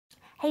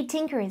Hey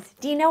Tinkerers,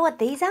 do you know what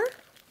these are?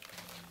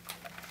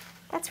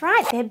 That's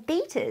right, they're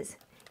beaters.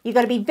 You've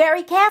got to be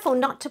very careful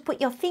not to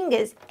put your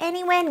fingers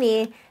anywhere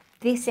near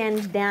this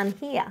end down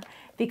here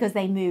because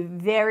they move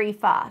very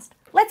fast.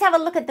 Let's have a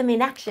look at them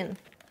in action.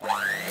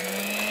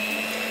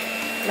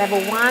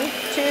 Level 1, 2,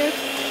 3,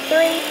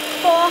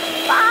 4, 5.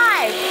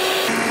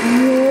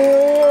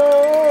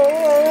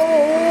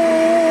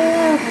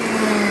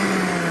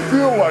 I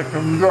feel like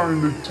I'm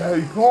going to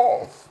take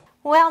off.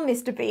 Well,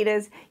 Mr.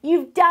 Beaters,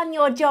 you've done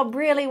your job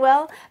really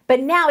well,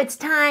 but now it's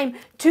time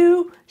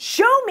to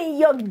show me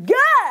your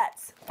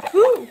guts.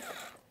 Woo.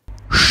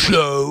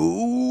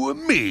 Show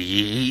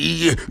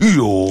me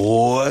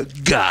your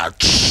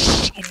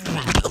guts.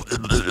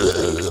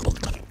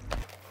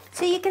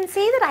 So you can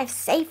see that I've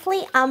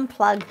safely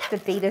unplugged the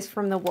beaters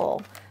from the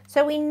wall.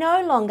 So we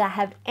no longer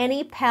have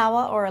any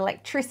power or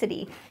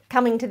electricity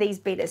coming to these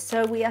beaters,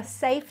 so we are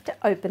safe to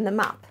open them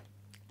up.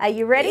 Are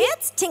you ready?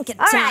 It's Tinkertime.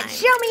 All right,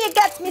 show me your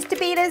guts, Mr.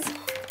 Beaters.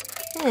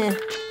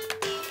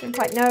 Don't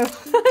quite know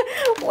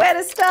where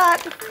to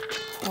start.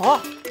 Oh,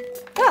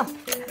 well,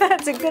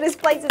 that's as good a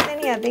place as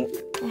any, I think.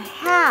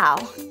 How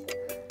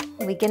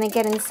are we going to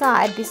get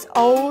inside this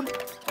old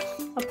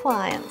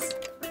appliance?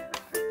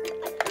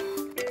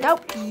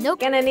 Nope.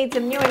 Gonna need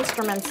some new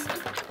instruments.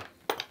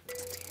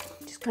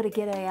 Just got to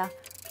get a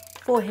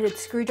four-headed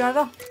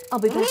screwdriver. I'll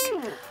be back.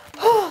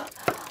 All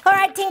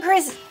right,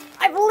 Tinkerers,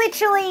 I've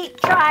literally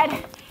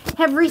tried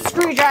every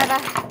screwdriver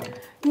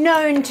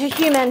known to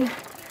human.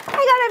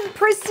 I got a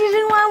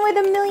precision one with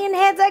 1,000,000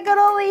 heads. I got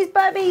all these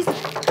bubbies.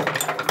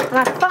 And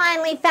I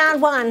finally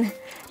found one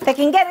that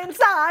can get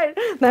inside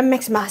the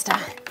Mixmaster.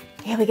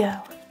 Here we go.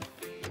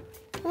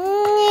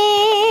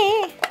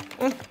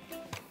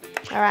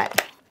 All right.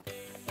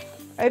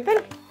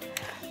 Open.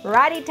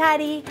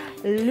 Righty-tighty,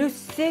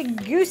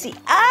 loosey-goosey.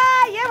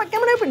 Ah, yeah, we're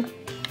coming open.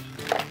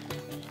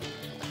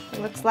 It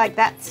looks like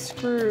that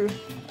screw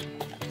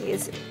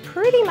is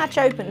pretty much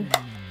open.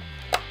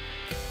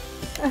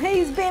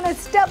 He's been a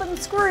stubborn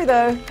screw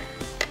though.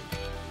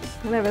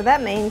 Whatever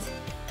that means.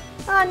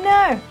 Oh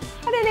no, I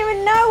don't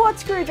even know what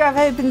screwdriver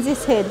opens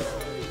this head.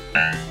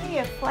 Are you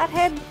a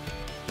flathead?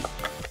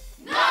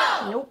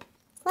 No! Nope.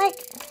 Like,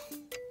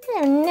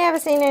 I've never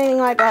seen anything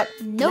like that.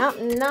 Nope.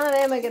 None of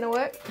them are gonna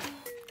work.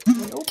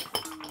 Nope.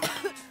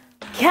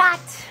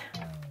 Cut!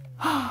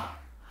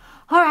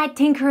 All right,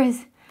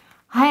 Tinkerers.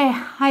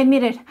 I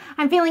admit it.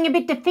 I'm feeling a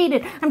bit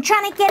defeated. I'm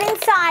trying to get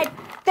inside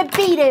the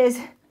beaters.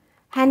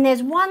 And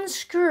there's one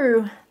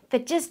screw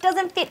that just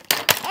doesn't fit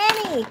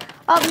any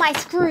of my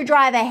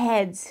screwdriver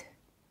heads.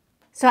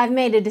 So I've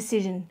made a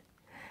decision.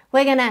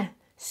 We're gonna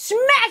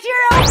smash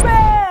it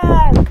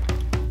open!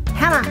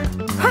 Hammer!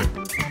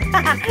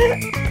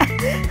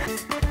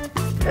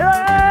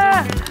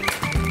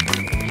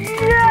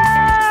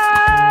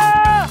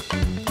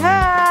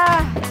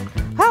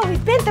 Oh, we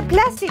bent the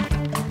plastic.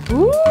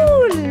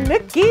 Ooh,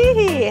 looky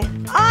here.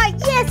 Oh,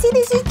 yeah, see,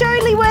 this is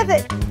totally worth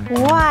it.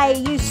 Why are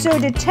you so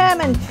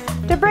determined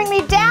to bring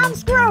me down,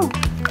 screw?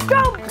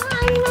 Go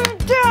bring me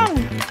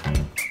down.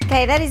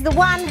 Okay, that is the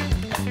one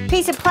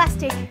piece of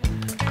plastic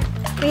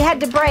we had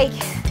to break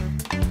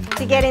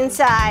to get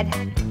inside.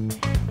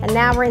 And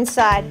now we're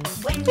inside.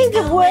 It's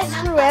the worst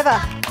screw ever.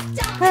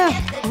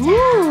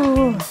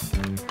 Ooh,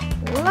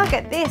 look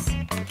at this.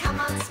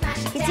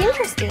 It's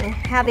interesting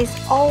how this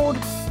old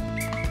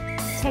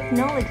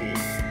technology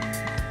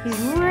is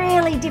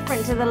really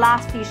different to the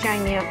last few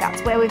showing you your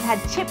guts, where we've had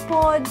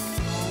chipboards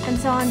and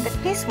so on, but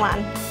this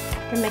one,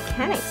 the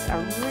mechanics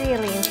are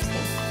really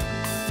interesting.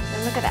 So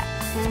look at that.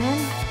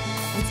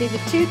 And see the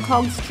two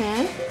cogs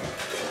turn,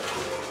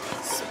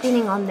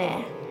 spinning on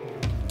there.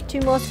 Two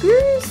more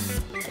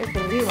screws,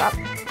 open you up.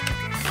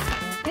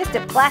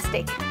 Mr.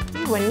 Plastic,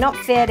 you were not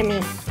fair to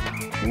me.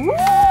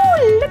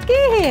 Woo, look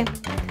here.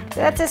 So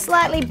that's a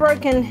slightly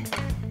broken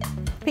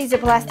piece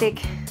of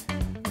plastic.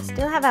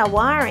 Still have our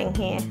wiring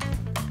here,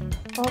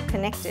 all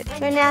connected.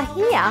 So now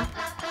here,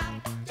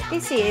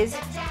 this is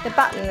the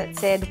button that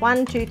said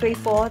 1, 2, 3,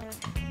 4,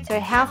 so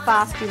how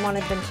fast you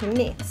wanted them to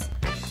mix.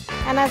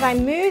 And as I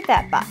move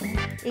that button,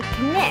 it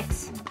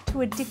connects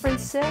to a different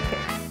circuit.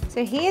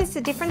 So here's the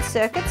different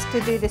circuits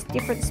to do this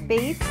different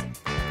speeds,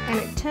 and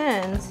it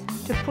turns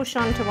to push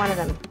onto one of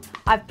them.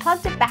 I've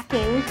plugged it back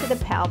into the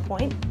power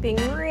point, being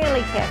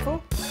really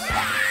careful.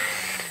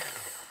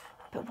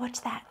 But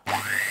watch that.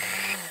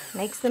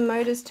 Makes the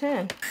motors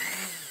turn.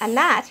 And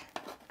that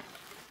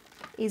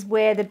is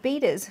where the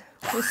beaters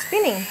were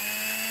spinning.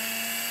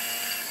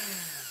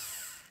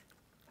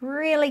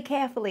 Really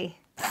carefully.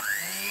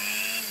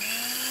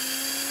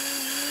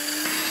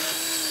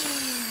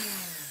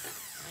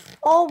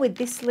 All with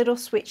this little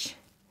switch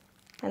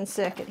and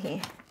circuit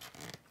here.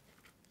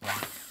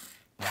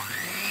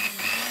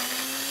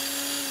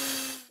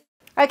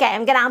 Okay,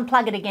 I'm going to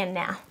unplug it again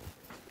now.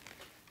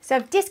 So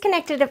I've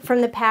disconnected it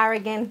from the power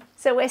again,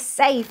 so we're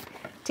safe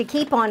to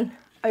keep on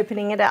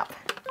opening it up.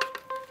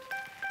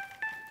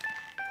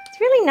 It's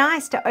really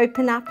nice to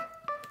open up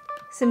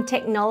some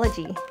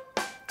technology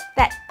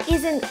that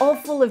isn't all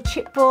full of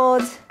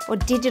chipboards or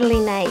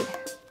digitally made.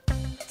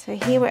 So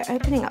here we're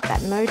opening up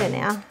that motor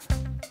now.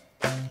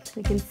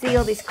 We can see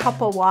all this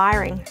copper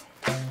wiring.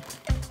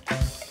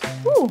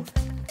 Ooh,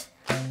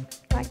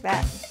 like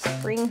that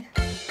spring.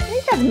 I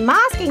think that's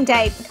masking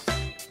tape.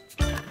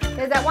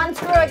 There's that one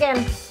screw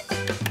again.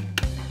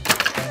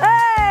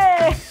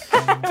 Hey,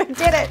 we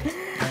did it.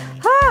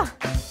 Oh,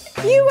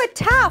 you were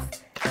tough.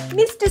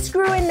 Missed a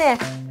screw in there.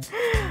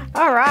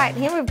 All right,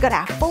 here we've got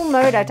our full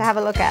motor to have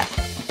a look at.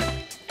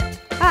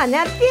 Ah,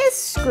 now this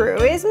screw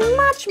is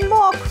much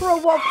more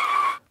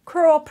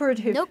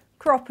cooperative. Nope.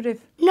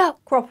 Cooperative. No.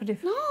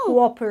 Cooperative. No.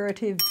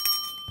 Cooperative.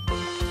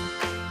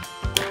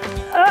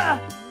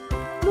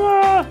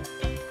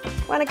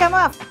 Want to come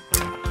off?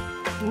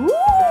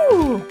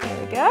 Ooh, there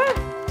we go.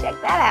 Check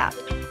that out.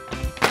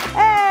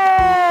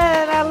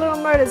 And our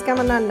little motor's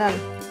coming undone.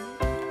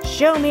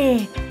 Show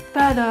me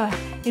further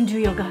into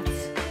your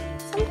guts.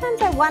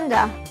 Sometimes I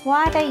wonder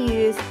why they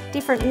use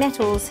different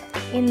metals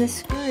in the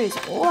screws.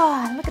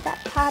 Whoa, look at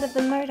that part of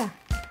the motor.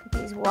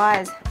 These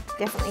wires,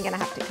 definitely going to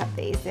have to cut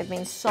these. They've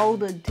been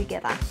soldered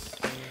together.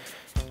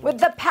 With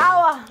the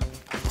power.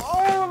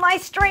 Oh, my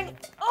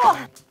strength. Oh.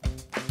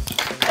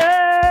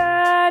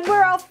 And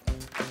we're off.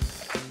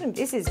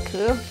 This is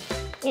cool.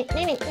 I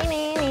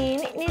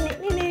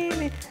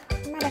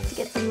might have to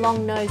get some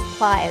long nosed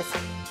pliers.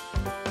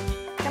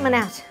 Coming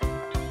out.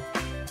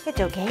 It's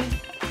okay.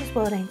 This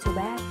world ain't so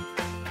bad.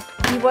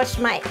 You watched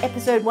my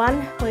episode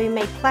 1 where we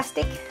made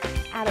plastic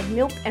out of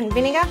milk and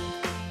vinegar.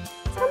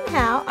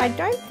 Somehow I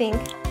don't think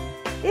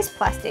this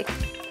plastic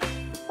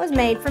was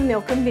made from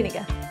milk and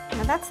vinegar.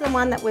 Now that's the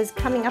one that was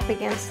coming up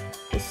against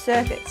the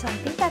circuit. So I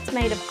think that's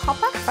made of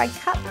copper. If I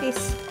cut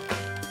this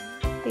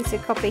piece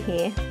of copper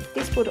here,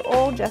 this would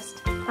all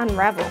just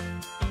unravel.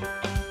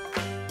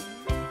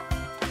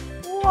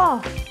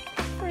 Whoa,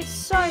 there's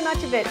so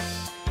much of it.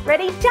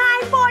 Ready?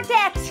 Time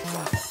vortex!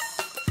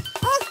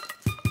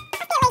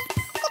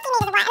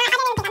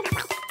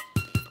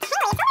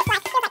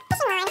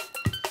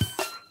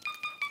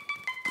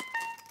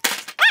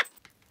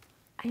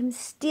 I'm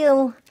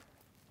still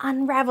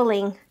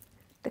unraveling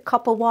the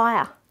copper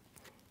wire.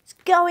 It's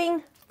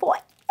going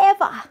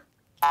forever.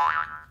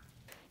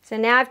 So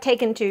now I've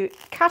taken to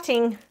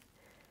cutting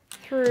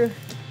through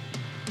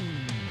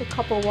the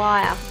copper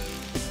wire.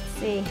 Let's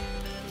see.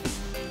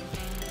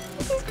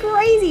 This is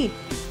crazy.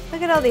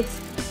 Look at all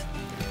this.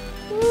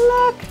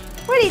 Look.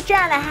 What are you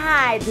trying to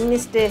hide,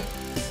 Mr.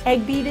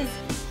 Egg Beaters?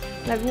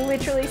 I've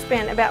literally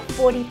spent about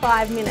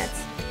 45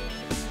 minutes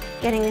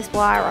getting this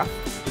wire off.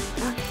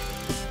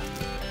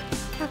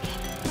 Okay.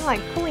 I'm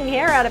like pulling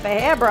hair out of a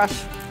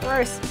hairbrush.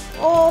 Gross.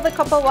 All the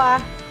copper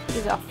wire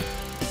is off.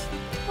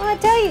 Well, I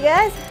tell you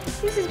guys,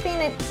 this has been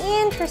an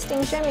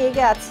interesting Show Me Your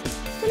Guts.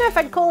 I don't know if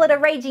I'd call it a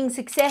raging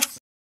success.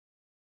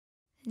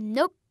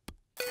 Nope.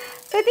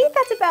 So I think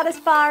that's about as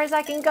far as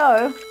I can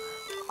go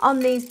on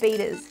these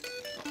beaters.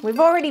 We've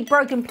already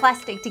broken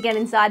plastic to get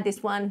inside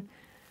this one.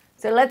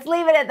 So let's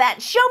leave it at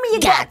that. Show me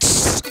your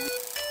guts!